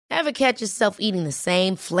Ever catch yourself eating the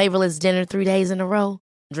same flavorless dinner 3 days in a row?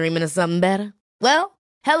 Dreaming of something better? Well,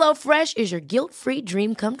 HelloFresh is your guilt-free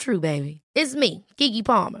dream come true, baby. It's me, Keke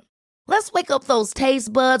Palmer. Let's wake up those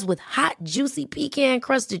taste buds with hot, juicy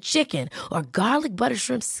pecan-crusted chicken or garlic butter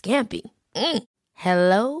shrimp scampi.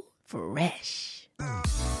 Hello Fresh.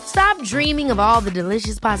 Stop dreaming of all the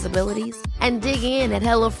delicious possibilities and dig in at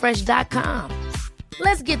HelloFresh.com.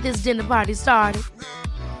 Let's get this dinner party started.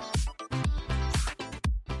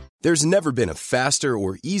 There's never been a faster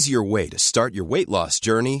or easier way to start your weight loss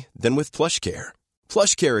journey than with PlushCare.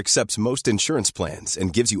 PlushCare accepts most insurance plans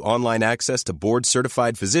and gives you online access to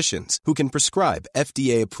board-certified physicians who can prescribe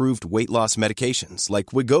FDA-approved weight loss medications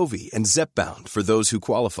like Wegovy and Zepbound for those who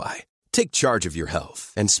qualify. Take charge of your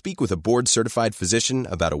health and speak with a board-certified physician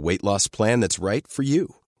about a weight loss plan that's right for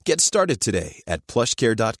you. Get started today at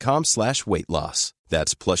plushcare.com/weight-loss.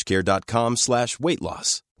 That's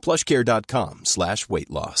plushcare.com/weight-loss.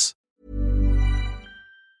 plushcare.com/weight-loss.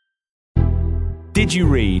 Did You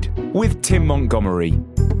Read? With Tim Montgomery.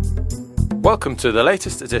 Welcome to the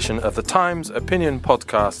latest edition of the Times opinion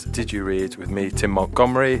podcast, Did You Read? With me, Tim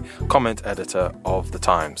Montgomery, comment editor of The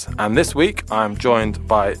Times. And this week, I'm joined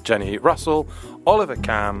by Jenny Russell, Oliver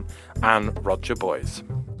Cam and Roger Boys.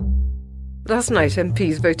 Last night,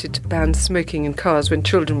 MPs voted to ban smoking in cars when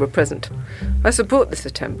children were present. I support this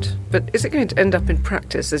attempt, but is it going to end up in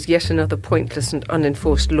practice as yet another pointless and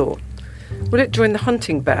unenforced law? Will it join the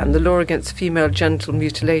hunting ban, the law against female genital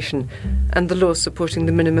mutilation, and the laws supporting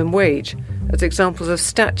the minimum wage, as examples of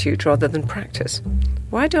statute rather than practice?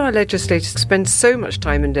 Why do our legislators spend so much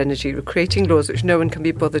time and energy creating laws which no one can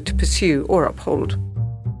be bothered to pursue or uphold?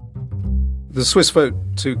 The Swiss vote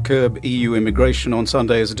to curb EU immigration on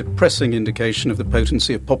Sunday is a depressing indication of the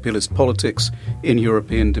potency of populist politics in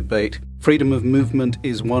European debate. Freedom of movement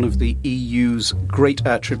is one of the EU's great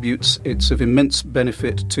attributes. It's of immense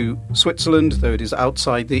benefit to Switzerland, though it is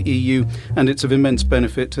outside the EU, and it's of immense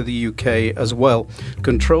benefit to the UK as well.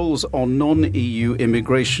 Controls on non-EU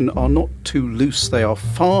immigration are not too loose, they are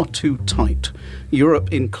far too tight. Europe,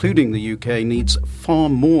 including the UK, needs far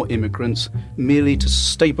more immigrants merely to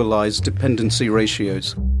stabilise dependency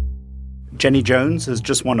ratios. Jenny Jones has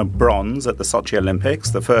just won a bronze at the Sochi Olympics,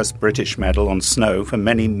 the first British medal on snow for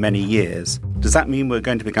many, many years. Does that mean we're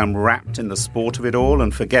going to become wrapped in the sport of it all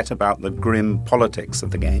and forget about the grim politics of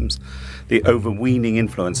the Games, the overweening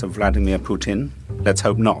influence of Vladimir Putin? Let's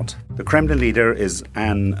hope not. The Kremlin leader is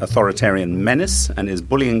an authoritarian menace, and his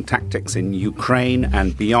bullying tactics in Ukraine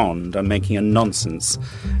and beyond are making a nonsense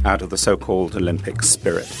out of the so-called Olympic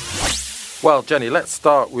spirit. Well, Jenny, let's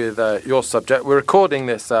start with your subject. We're recording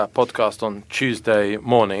this podcast on Tuesday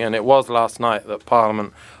morning, and it was last night that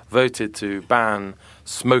Parliament voted to ban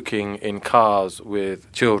smoking in cars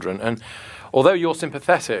with children. And although you're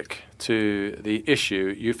sympathetic to the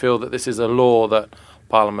issue, you feel that this is a law that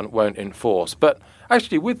Parliament won't enforce. But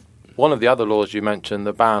actually, with one of the other laws you mentioned,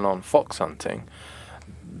 the ban on fox hunting,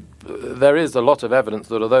 there is a lot of evidence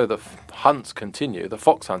that although the hunts continue, the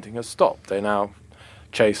fox hunting has stopped. They now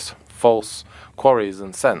chase false quarries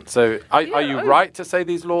and scent. So are you right to say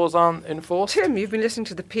these laws aren't enforced? Tim, you've been listening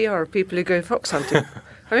to the PR of people who go fox hunting.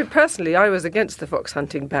 I mean, personally, I was against the fox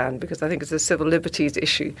hunting ban because I think it's a civil liberties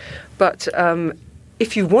issue. But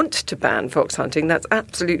if you want to ban fox hunting, that's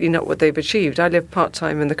absolutely not what they've achieved. I live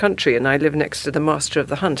part-time in the country and I live next to the master of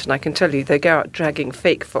the hunt, and I can tell you they go out dragging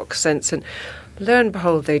fake fox scents, and lo and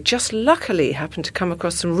behold, they just luckily happen to come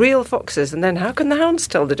across some real foxes, and then how can the hounds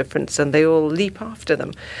tell the difference? And they all leap after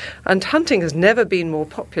them. And hunting has never been more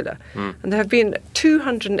popular. And there have been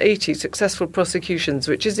 280 successful prosecutions,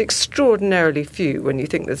 which is extraordinarily few when you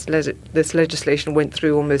think this legislation went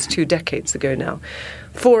through almost 2 decades ago now.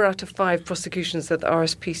 4 out of 5 prosecutions that the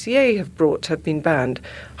RSPCA have brought have been banned.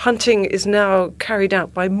 Hunting is now carried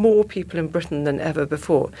out by more people in Britain than ever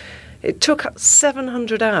before. It took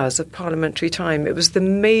 700 hours of parliamentary time. It was the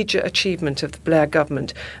major achievement of the Blair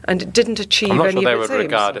government, and it didn't achieve any of its aims. I'm not sure they would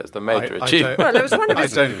regard it as the major achievement. Well, it was one of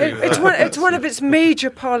its, it's one of its major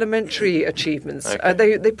parliamentary achievements.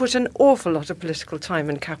 Okay. They put an awful lot of political time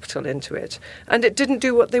and capital into it, and it didn't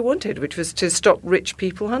do what they wanted, which was to stop rich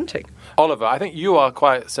people hunting. Oliver, I think you are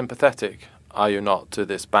quite sympathetic, are you not, to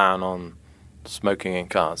this ban on smoking in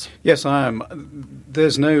cars? Yes, I am.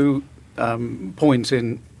 There's no point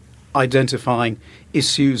in identifying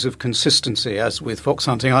issues of consistency, as with fox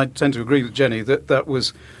hunting. I tend to agree with Jenny that that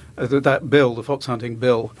bill, the fox hunting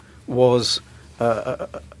bill, was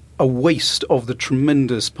a waste of the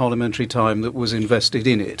tremendous parliamentary time that was invested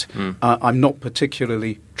in it. I'm not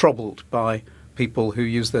particularly troubled by people who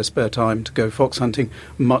use their spare time to go fox hunting,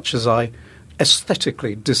 much as I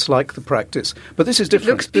aesthetically dislike the practice. But this is different.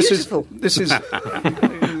 It looks beautiful. This is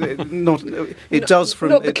It does from...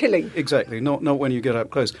 Not the killing. Exactly, not when you get up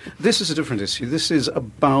close. This is a different issue. This is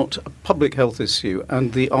about a public health issue,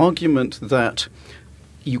 and the argument that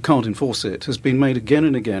you can't enforce it has been made again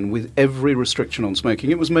and again with every restriction on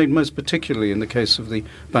smoking. It was made most particularly in the case of the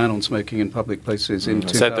ban on smoking in public places in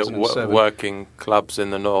 2007. Said that working clubs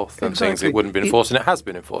in the north and things, it wouldn't be enforced, and it has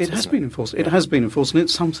been enforced. It has been enforced. It has been enforced, and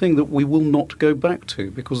it's something that we will not go back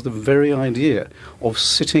to, because the very idea of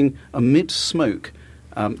sitting amid smoke,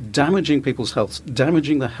 damaging people's health,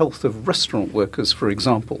 damaging the health of restaurant workers, for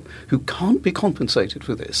example, who can't be compensated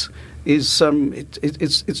for this, is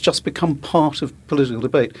it's just become part of political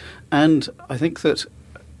debate. And I think that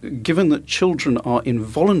given that children are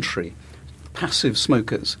involuntary passive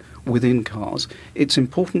smokers within cars, it's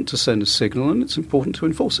important to send a signal, and it's important to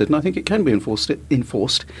enforce it. And I think it can be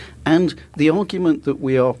enforced. And the argument that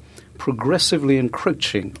we are progressively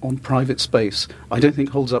encroaching on private space, I don't think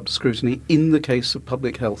holds up to scrutiny in the case of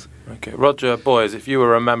public health. Okay, Roger Boys, if you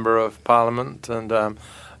were a member of Parliament and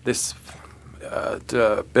this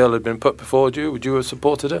bill had been put before you, would you have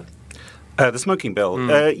supported it? The smoking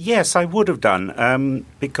bill? Yes, I would have done,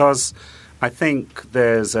 because I think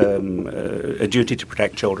there's a duty to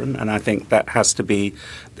protect children, and I think there has to be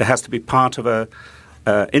part of a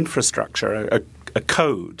infrastructure, a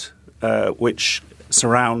code which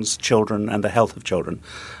surrounds children and the health of children,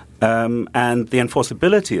 and the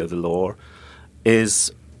enforceability of the law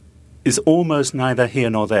is almost neither here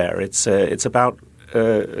nor there. It's about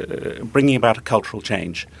bringing about a cultural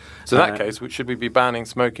change. So in that case, should we be banning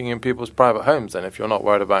smoking in people's private homes then, if you're not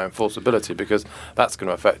worried about enforceability, because that's going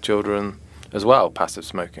to affect children as well, passive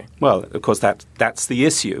smoking? Well, of course, that's the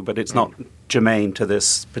issue, but it's not germane to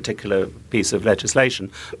this particular piece of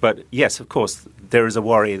legislation. But yes, of course, there is a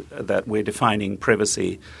worry that we're defining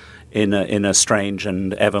privacy in a strange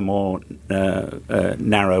and ever more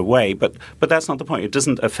narrow way. But that's not the point. It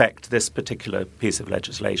doesn't affect this particular piece of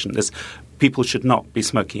legislation. People should not be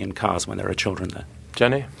smoking in cars when there are children there.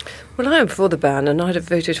 Jenny? Well, I am for the ban, and I'd have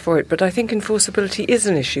voted for it, but I think enforceability is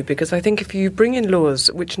an issue, because I think if you bring in laws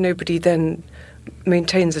which nobody then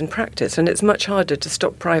maintains in practice, and it's much harder to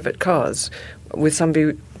stop private cars with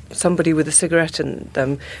somebody with a cigarette in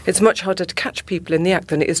them, it's much harder to catch people in the act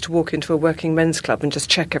than it is to walk into a working men's club and just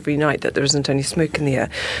check every night that there isn't any smoke in the air.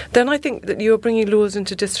 Then I think that you are bringing laws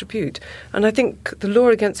into disrepute. And I think the law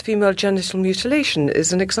against female genital mutilation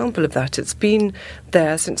is an example of that. It's been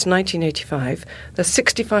there since 1985. There's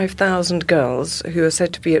 65,000 girls who are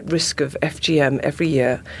said to be at risk of FGM every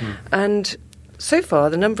year. And so far,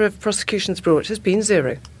 the number of prosecutions brought has been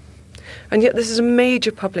 0. And yet this is a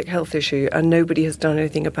major public health issue, and nobody has done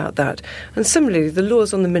anything about that. And similarly, the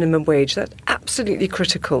laws on the minimum wage, that's absolutely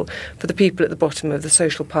critical for the people at the bottom of the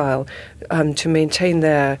social pile to maintain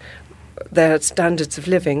their standards of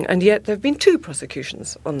living, and yet there have been 2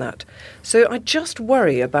 prosecutions on that. So I just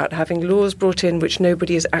worry about having laws brought in which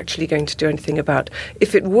nobody is actually going to do anything about.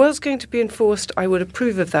 If it was going to be enforced, I would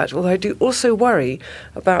approve of that, although I do also worry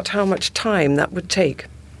about how much time that would take.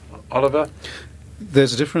 Oliver?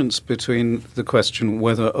 There's a difference between the question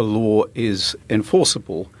whether a law is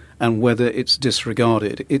enforceable and whether it's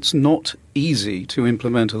disregarded. It's not easy to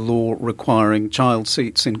implement a law requiring child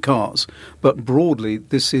seats in cars, but broadly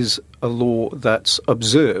this is a law that's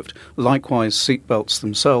observed. Likewise, seatbelts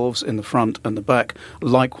themselves in the front and the back,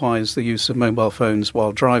 likewise the use of mobile phones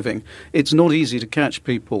while driving. It's not easy to catch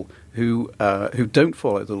people who don't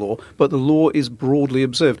follow the law, but the law is broadly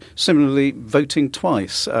observed. Similarly, voting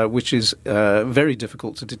twice, which is very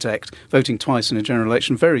difficult to detect. Voting twice in a general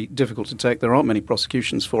election, very difficult to detect. There aren't many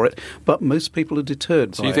prosecutions for it, but most people are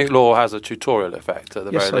deterred by it. So you think law has a tutorial effect at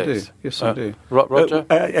the very least? Yes, I do. Roger?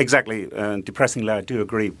 Exactly. Depressingly, I do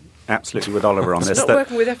agree absolutely with Oliver on this. It's not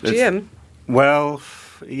working with FGM. Well,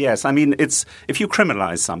 yes. I mean, if you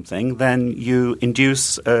criminalise something, then you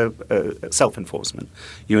induce self-enforcement.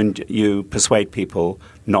 You persuade people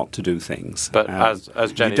not to do things. But as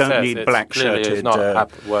Jenny you don't says, need black-shirted. It's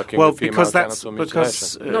not working with female genital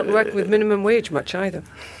mutilation. Not working with minimum wage much either.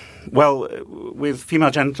 Well, with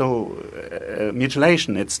female genital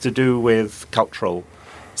mutilation, it's to do with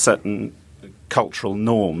certain cultural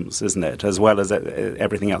norms, isn't it, as well as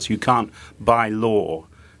everything else. You can't, by law,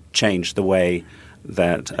 change the way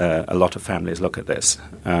that a lot of families look at this,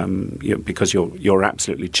 because you're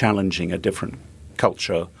absolutely challenging a different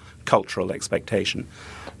cultural expectation.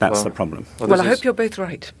 That's the problem. Well, I hope you're both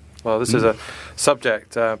right. Well, this is a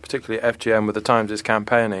subject, particularly FGM, with the Times is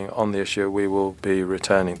campaigning on the issue we will be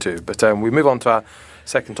returning to. But we move on to our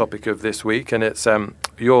second topic of this week, and it's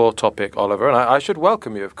your topic, Oliver. And I should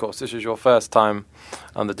welcome you, of course. This is your first time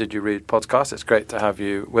on the Did You Read podcast. It's great to have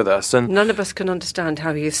you with us. And none of us can understand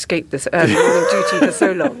how he escaped this early morning duty for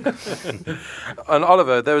so long. And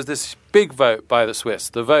Oliver, there was this big vote by the Swiss.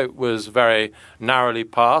 The vote was very narrowly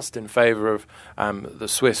passed in favour of the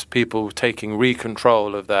Swiss people taking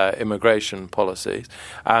re-control of their immigration policies,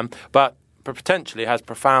 but potentially has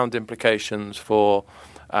profound implications for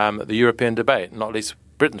the European debate, not least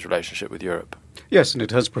Britain's relationship with Europe. Yes, and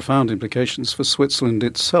it has profound implications for Switzerland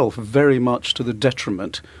itself, very much to the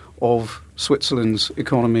detriment of Switzerland's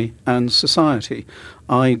economy and society.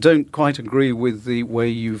 I don't quite agree with the way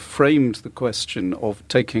you've framed the question of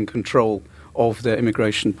taking control of their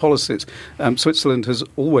immigration policies. Switzerland has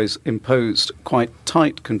always imposed quite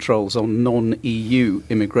tight controls on non-EU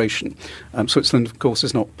immigration. Switzerland, of course,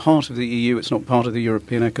 is not part of the EU. It's not part of the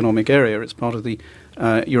European Economic Area. It's part of the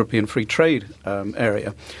European Free Trade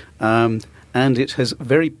Area. And it has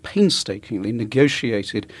very painstakingly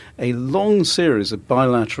negotiated a long series of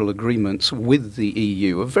bilateral agreements with the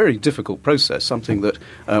EU, a very difficult process, something that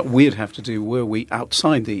we'd have to do were we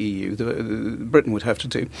outside the EU, Britain would have to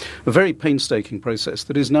do. A very painstaking process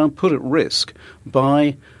that is now put at risk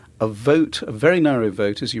by a vote, a very narrow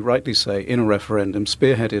vote, as you rightly say, in a referendum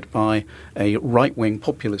spearheaded by a right-wing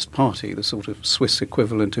populist party, the sort of Swiss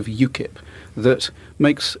equivalent of UKIP, that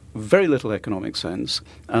makes very little economic sense,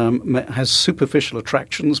 has superficial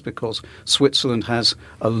attractions because Switzerland has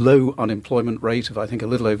a low unemployment rate of, I think, a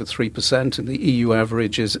little over 3%, and the EU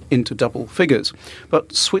average is into double figures.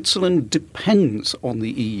 But Switzerland depends on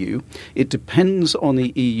the EU. It depends on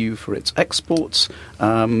the EU for its exports.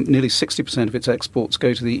 Nearly 60% of its exports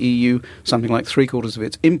go to the EU. Something like three-quarters of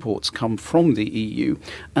its imports come from the EU.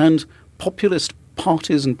 And populist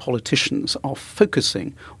parties and politicians are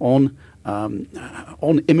focusing on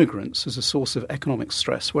immigrants as a source of economic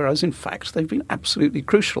stress, whereas in fact they've been absolutely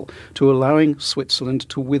crucial to allowing Switzerland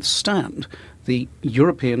to withstand the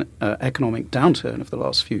European economic downturn of the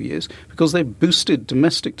last few years, because they've boosted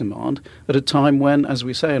domestic demand at a time when, as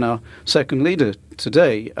we say in our second leader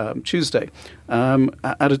today, Tuesday,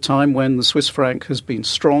 at a time when the Swiss franc has been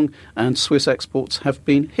strong and Swiss exports have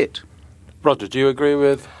been hit. Roger, do you agree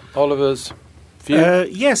with Oliver's view?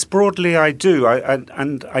 Yes, broadly I do.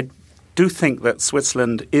 I do think that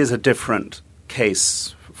Switzerland is a different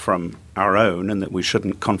case from our own and that we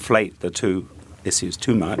shouldn't conflate the two issues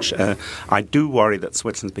too much. I do worry that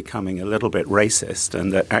Switzerland's becoming a little bit racist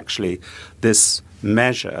and that actually this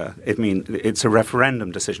measure, it's a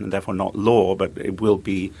referendum decision and therefore not law, but it will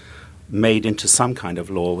be made into some kind of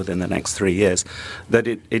law within the next 3 years, that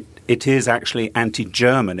it is actually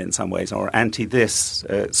anti-German in some ways or anti-this.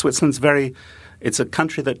 Switzerland's it's a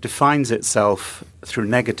country that defines itself through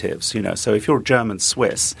negatives, So if you're German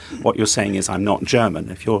Swiss, what you're saying is, I'm not German.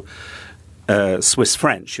 If you're Swiss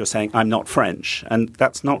French, you're saying, I'm not French. And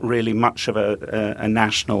that's not really much of a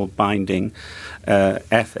national binding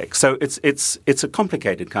ethic. So it's a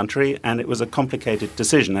complicated country, and it was a complicated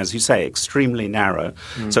decision, as you say, extremely narrow.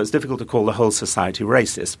 So it's difficult to call the whole society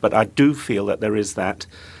racist. But I do feel that there is that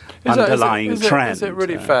underlying trend. Is it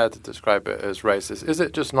really fair to describe it as racist? Is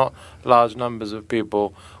it just not large numbers of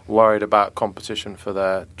people worried about competition for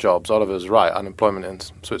their jobs? Oliver's right. Unemployment in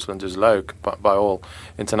Switzerland is low by all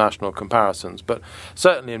international comparisons. But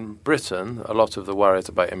certainly in Britain, a lot of the worries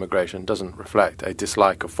about immigration doesn't reflect a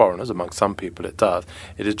dislike of foreigners. Among some people it does.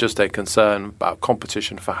 It is just a concern about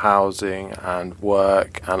competition for housing and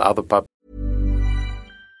work and other public.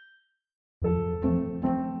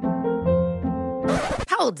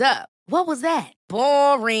 Hold up. What was that?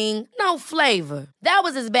 Boring. No flavor. That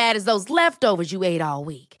was as bad as those leftovers you ate all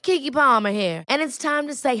week. Keke Palmer here. And it's time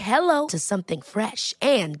to say hello to something fresh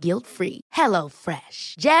and guilt-free. Hello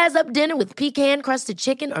Fresh. Jazz up dinner with pecan-crusted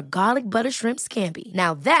chicken or garlic butter shrimp scampi.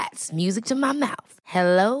 Now that's music to my mouth.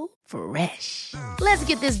 Hello Fresh. Let's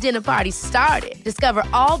get this dinner party started. Discover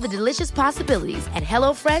all the delicious possibilities at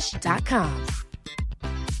HelloFresh.com.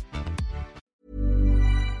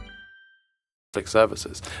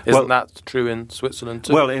 Services. Isn't that true in Switzerland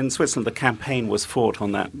too? Well, in Switzerland, the campaign was fought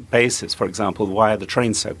on that basis. For example, why are the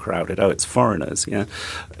trains so crowded? Oh, it's foreigners. Yeah.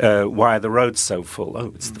 Why are the roads so full?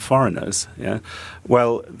 Oh, it's the foreigners. Yeah.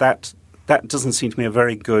 Well, that doesn't seem to me a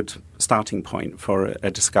very good starting point for a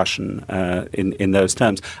discussion in those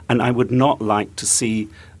terms. And I would not like to see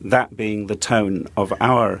that being the tone of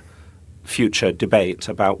our future debate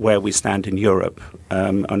about where we stand in Europe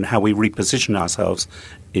and how we reposition ourselves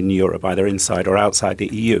in Europe, either inside or outside the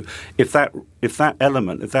EU. If that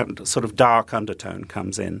element, if that sort of dark undertone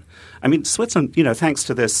comes in, I mean, Switzerland, thanks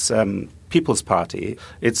to this People's Party,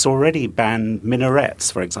 it's already banned minarets,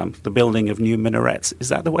 for example, the building of new minarets. Is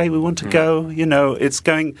that the way we want to go? You know, it's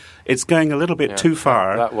going a little bit too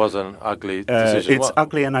far. That was an ugly decision. It's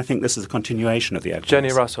ugly, and I think this is a continuation of the ugliness.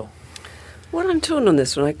 Jenny Russell. Well, I'm torn on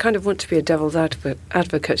this one. I kind of want to be a devil's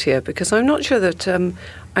advocate here, because I'm not sure that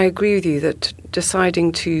I agree with you that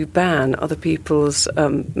deciding to ban other people's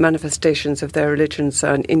manifestations of their religions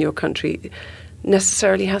in your country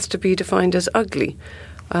necessarily has to be defined as ugly.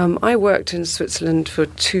 I worked in Switzerland for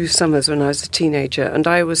 2 summers when I was a teenager, and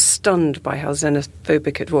I was stunned by how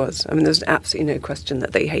xenophobic it was. I mean, there's absolutely no question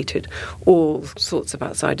that they hated all sorts of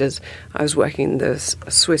outsiders. I was working in the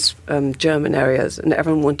Swiss German areas, and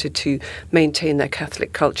everyone wanted to maintain their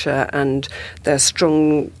Catholic culture and their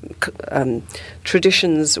strong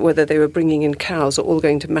traditions, whether they were bringing in cows or all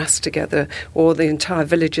going to mass together, or the entire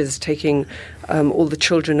villages taking all the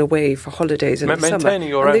children away for holidays in the summer. Maintaining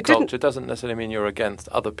your own culture doesn't necessarily mean you're against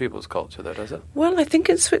other people's culture, though, does it? Well, I think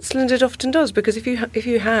in Switzerland it often does, because if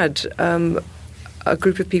you had a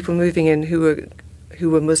group of people moving in who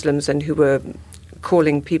were Muslims and who were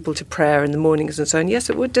calling people to prayer in the mornings and so on, yes,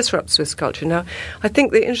 it would disrupt Swiss culture. Now, I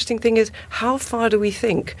think the interesting thing is, how far do we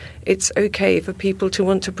think it's okay for people to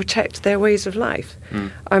want to protect their ways of life?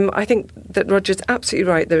 I think that Roger's absolutely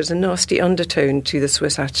right. There's a nasty undertone to the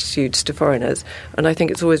Swiss attitudes to foreigners, and I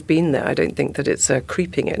think it's always been there. I don't think that it's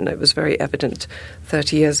creeping in. It was very evident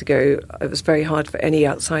 30 years ago. It was very hard for any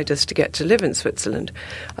outsiders to get to live in Switzerland.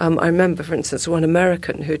 I remember, for instance, one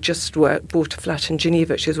American who had just bought a flat in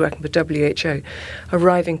Geneva. She was working for WHO,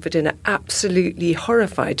 arriving for dinner absolutely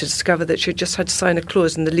horrified to discover that she just had to sign a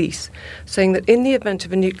clause in the lease saying that in the event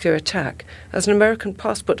of a nuclear attack, as an American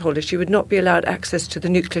passport holder, she would not be allowed access to the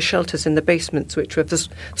nuclear shelters in the basements, which were the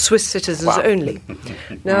Swiss citizens only.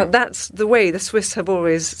 Now, that's the way the Swiss have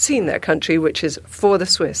always seen their country, which is for the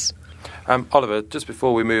Swiss. Oliver, just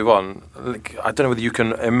before we move on, I don't know whether you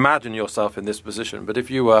can imagine yourself in this position, but if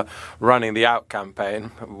you were running the Out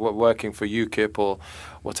campaign, working for UKIP or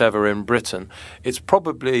whatever in Britain, it's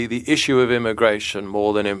probably the issue of immigration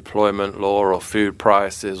more than employment law or food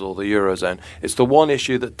prices or the Eurozone. It's the one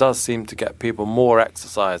issue that does seem to get people more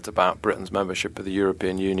exercised about Britain's membership of the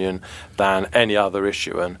European Union than any other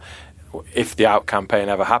issue. And if the Out campaign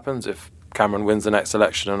ever happens, if Cameron wins the next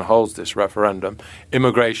election and holds this referendum,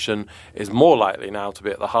 immigration is more likely now to be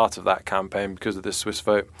at the heart of that campaign because of this Swiss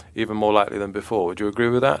vote, even more likely than before. Would you agree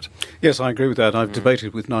with that? Yes, I agree with that. I've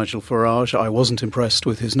debated with Nigel Farage. I wasn't impressed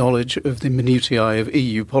with his knowledge of the minutiae of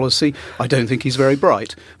EU policy. I don't think he's very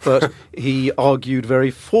bright, but he argued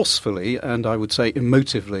very forcefully and I would say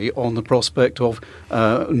emotively on the prospect of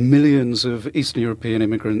millions of Eastern European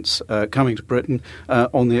immigrants coming to Britain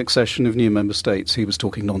on the accession of new member states. He was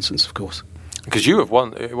talking nonsense, of course. Because you have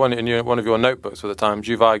one in one of your notebooks for the Times,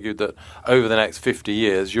 you've argued that over the next 50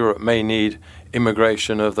 years, Europe may need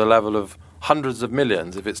immigration of the level of hundreds of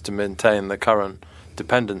millions if it's to maintain the current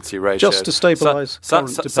dependency ratio. Just to stabilise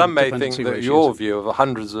some may think that your view of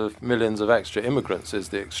hundreds of millions of extra immigrants is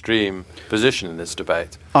the extreme position in this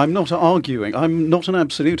debate. I'm not arguing. I'm not an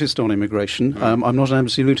absolutist on immigration. I'm not an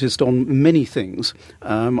absolutist on many things.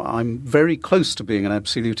 I'm very close to being an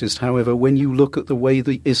absolutist. However, when you look at the way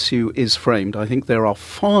the issue is framed, I think there are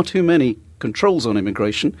far too many controls on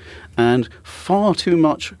immigration and far too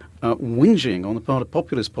much whinging on the part of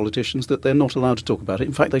populist politicians that they're not allowed to talk about it.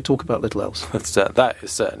 In fact, they talk about little else. That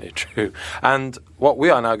is certainly true. And what we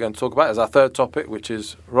are now going to talk about is our third topic, which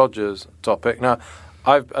is Roger's topic. Now,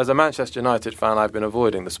 as a Manchester United fan, I've been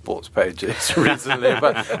avoiding the sports pages recently,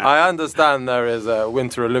 but I understand there is a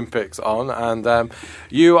Winter Olympics on, and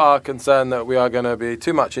you are concerned that we are going to be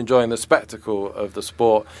too much enjoying the spectacle of the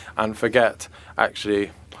sport and forget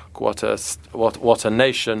actually what a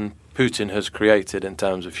nation Putin has created in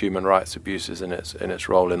terms of human rights abuses in its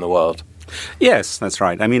role in the world. Yes, that's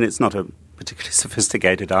right. I mean, it's not a particularly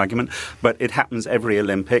sophisticated argument, but it happens every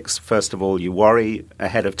Olympics. First of all, you worry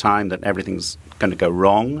ahead of time that everything's going to go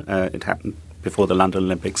wrong. It happened before the London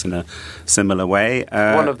Olympics in a similar way.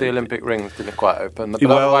 One of the Olympic rings didn't quite open, but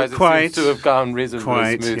otherwise it seems to have gone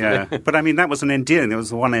reasonably smoothly. Yeah. But I mean, that was there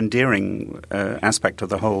was one endearing aspect of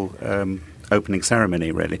the whole opening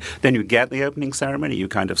ceremony, really. Then you get the opening ceremony, you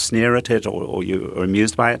kind of sneer at it or you are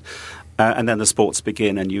amused by it. And then the sports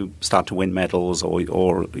begin and you start to win medals or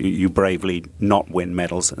you bravely not win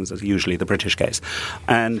medals, as is usually the British case.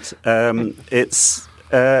 And and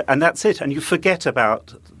that's it. And you forget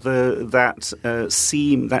about that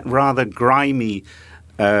seam, that rather grimy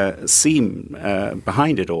seam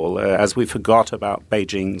behind it all, as we forgot about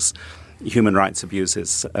Beijing's human rights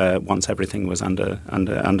abuses once everything was under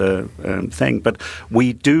thing. But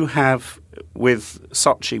we do have with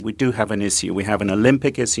Sochi, we do have an issue. We have an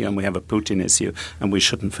Olympic issue and we have a Putin issue, and we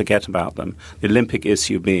shouldn't forget about them. The Olympic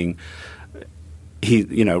issue being,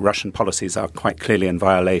 Russian policies are quite clearly in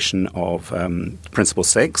violation of Principle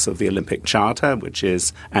 6 of the Olympic Charter, which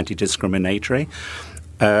is anti-discriminatory.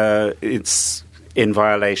 It's in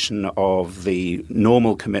violation of the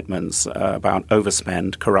normal commitments about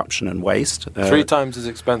overspend, corruption and waste. 3 times as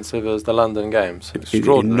expensive as the London Games.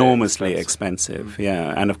 Enormously expensive,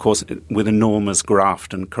 yeah. And, of course, with enormous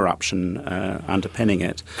graft and corruption underpinning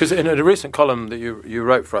it. Because in a recent column that you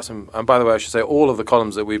wrote for us, and by the way, I should say all of the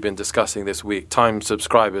columns that we've been discussing this week, Times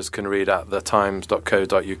subscribers can read at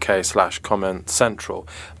thetimes.co.uk/comment central.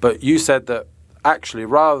 But you said that actually,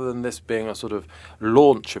 rather than this being a sort of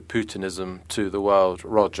launch of Putinism to the world,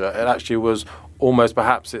 Roger, it actually was almost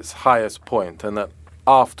perhaps its highest point, and that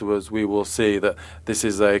afterwards we will see that this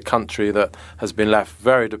is a country that has been left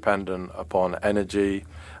very dependent upon energy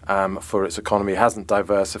for its economy, hasn't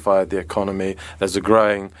diversified the economy. There's a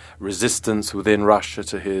growing resistance within Russia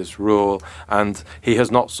to his rule, and he has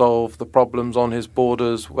not solved the problems on his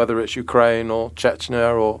borders, whether it's Ukraine or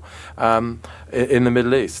Chechnya or in the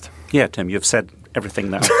Middle East. Yeah, Tim, you've said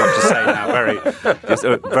everything that I've got to say now. It's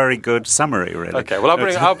a very good summary, really. Okay, well,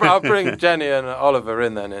 I'll bring Jenny and Oliver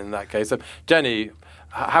in then in that case. So, Jenny,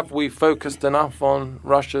 have we focused enough on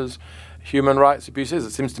Russia's human rights abuses?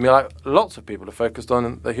 It seems to me like lots of people are focused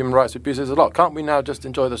on the human rights abuses a lot. Can't we now just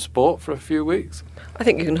enjoy the sport for a few weeks? I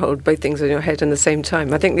think you can hold both things in your head at the same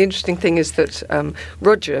time. I think the interesting thing is that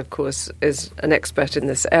Roger, of course, is an expert in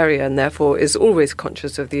this area and therefore is always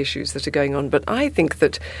conscious of the issues that are going on. But I think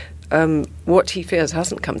that what he fears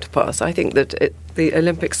hasn't come to pass. I think that the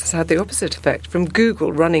Olympics has had the opposite effect. From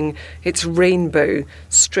Google running its rainbow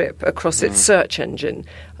strip across its search engine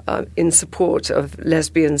in support of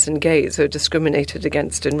lesbians and gays who are discriminated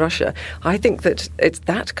against in Russia, I think that it's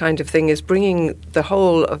that kind of thing is bringing the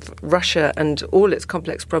whole of Russia and all its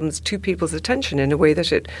complex problems to people's attention in a way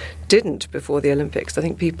that it didn't before the Olympics. I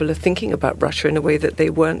think people are thinking about Russia in a way that they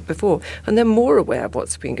weren't before, and they're more aware of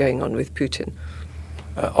what's been going on with Putin.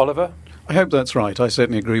 Oliver? I hope that's right. I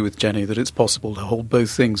certainly agree with Jenny that it's possible to hold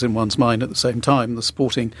both things in one's mind at the same time, the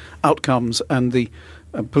sporting outcomes and the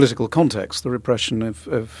political context, the repression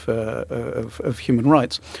of human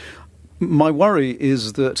rights. My worry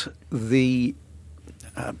is that the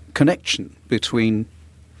connection between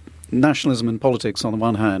nationalism and politics on the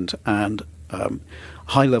one hand and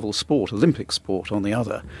high-level sport, Olympic sport on the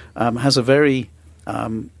other, has a very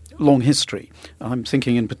long history. I'm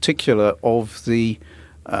thinking in particular of the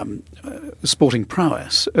sporting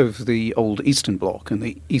prowess of the old Eastern Bloc and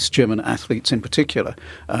the East German athletes in particular,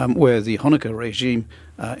 where the Honecker regime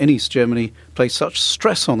in East Germany placed such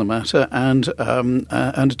stress on the matter and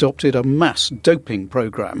adopted a mass doping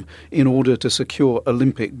program in order to secure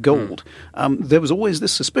Olympic gold. There was always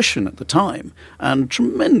this suspicion at the time, and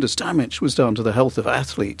tremendous damage was done to the health of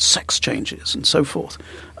athletes, sex changes and so forth.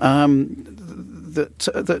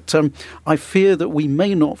 That I fear that we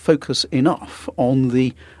may not focus enough on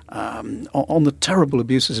the terrible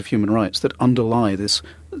abuses of human rights that underlie this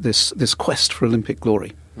quest for Olympic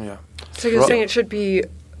glory. Yeah. So you're saying it should be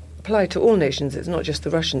applied to all nations? It's not just the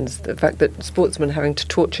Russians. The fact that sportsmen are having to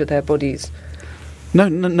torture their bodies. No.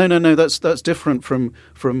 That's different from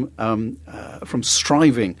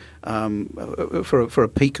striving for a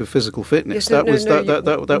peak of physical fitness. Yes, that was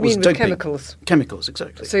with doping. Chemicals. Chemicals,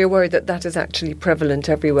 exactly. So you're worried that is actually prevalent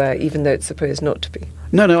everywhere, even though it's supposed not to be.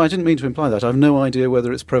 No, I didn't mean to imply that. I have no idea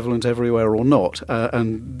whether it's prevalent everywhere or not.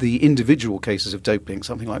 And the individual cases of doping,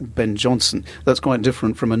 something like Ben Johnson, that's quite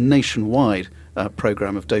different from a nationwide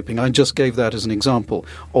programme of doping. I just gave that as an example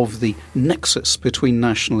of the nexus between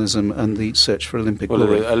nationalism and the search for Olympic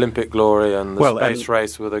glory. The Olympic glory and the space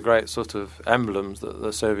race were the great sort of emblems that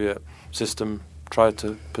the Soviet system tried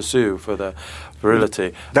to pursue for their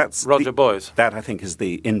virility. That's Roger Boys. That, I think, is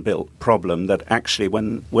the inbuilt problem, that actually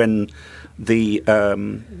when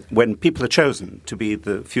people are chosen to be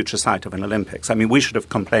the future site of an Olympics, I mean, we should have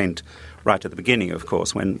complained right at the beginning, of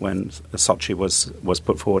course, when Sochi was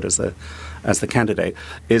put forward as the candidate,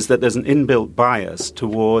 is that there's an inbuilt bias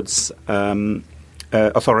towards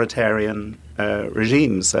authoritarian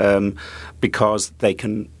regimes because they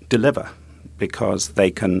can deliver, because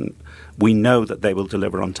we know that they will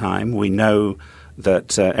deliver on time. We know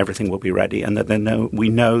that everything will be ready, and that we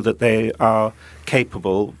know that they are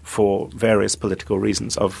capable, for various political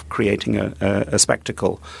reasons, of creating a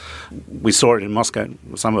spectacle. We saw it in Moscow.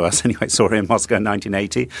 Some of us, anyway, saw it in Moscow in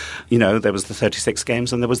 1980. You know, there was the 36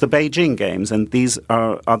 Games and there was the Beijing Games, and these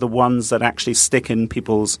are the ones that actually stick in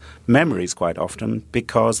people's memories quite often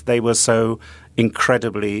because they were so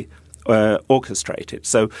incredibly orchestrated.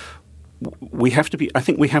 So we have to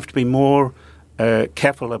be more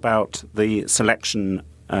careful about the selection.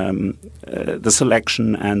 The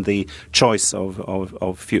selection and the choice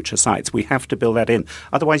of future sites. We have to build that in.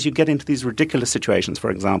 Otherwise, you get into these ridiculous situations, for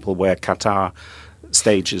example, where Qatar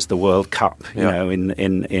stages the World Cup,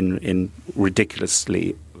 in ridiculous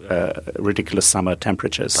summer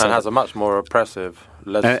temperatures. And has a much more oppressive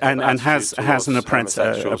and has an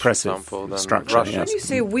oppressive structure. When you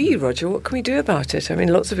say we, Roger, what can we do about it? I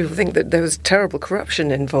mean, lots of people think that there was terrible corruption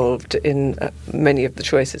involved in many of the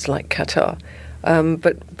choices, like Qatar.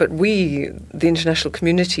 But we, the international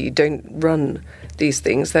community, don't run these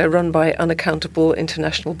things. They're run by unaccountable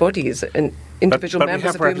international bodies and individual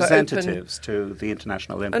members of whom are open. But we have representatives to the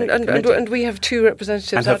International Olympic Committee. And we have 2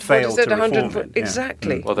 representatives. And have failed to reform it.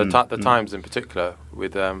 Exactly. Well, the Times in particular,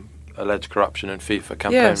 with alleged corruption in FIFA,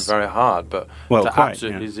 campaigned very hard, but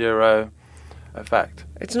absolutely zero effect.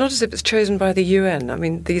 It's not as if it's chosen by the UN. I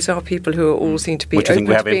mean, these are people who all seem to be open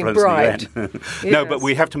to being bribed. Yes. No, but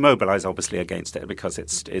we have to mobilise, obviously, against it because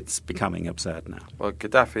it's becoming absurd now. Well,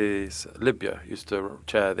 Gaddafi's Libya used to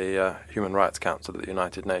chair the Human Rights Council at the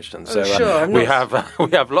United Nations. So we have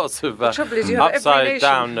lots of upside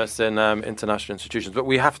downness in international institutions. But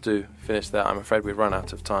we have to finish there. I'm afraid we've run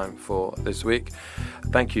out of time for this week.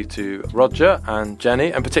 Thank you to Roger and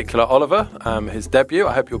Jenny, in particular Oliver, his debut.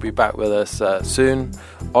 I hope you'll be back with us soon,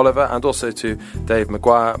 Oliver, and also to Dave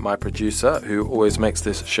Maguire, my producer, who always makes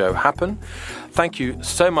this show happen. Thank you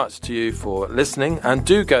so much to you for listening, and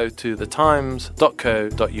do go to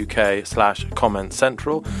thetimes.co.uk/comment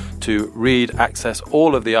central to access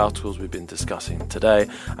all of the articles we've been discussing today,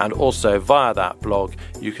 and also via that blog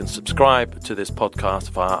you can subscribe to this podcast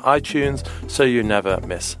via iTunes so you never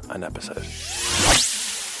miss an episode.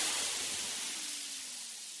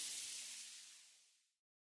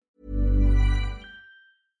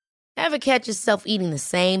 Ever catch yourself eating the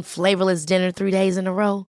same flavorless dinner 3 days in a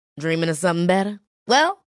row? Dreaming of something better?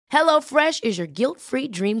 Well, HelloFresh is your guilt-free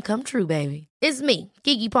dream come true, baby. It's me,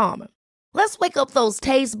 Keke Palmer. Let's wake up those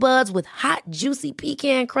taste buds with hot, juicy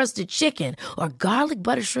pecan-crusted chicken or garlic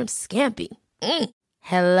butter shrimp scampi.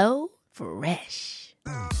 Hello Fresh.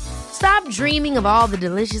 Stop dreaming of all the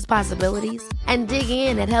delicious possibilities and dig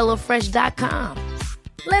in at HelloFresh.com.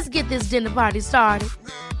 Let's get this dinner party started.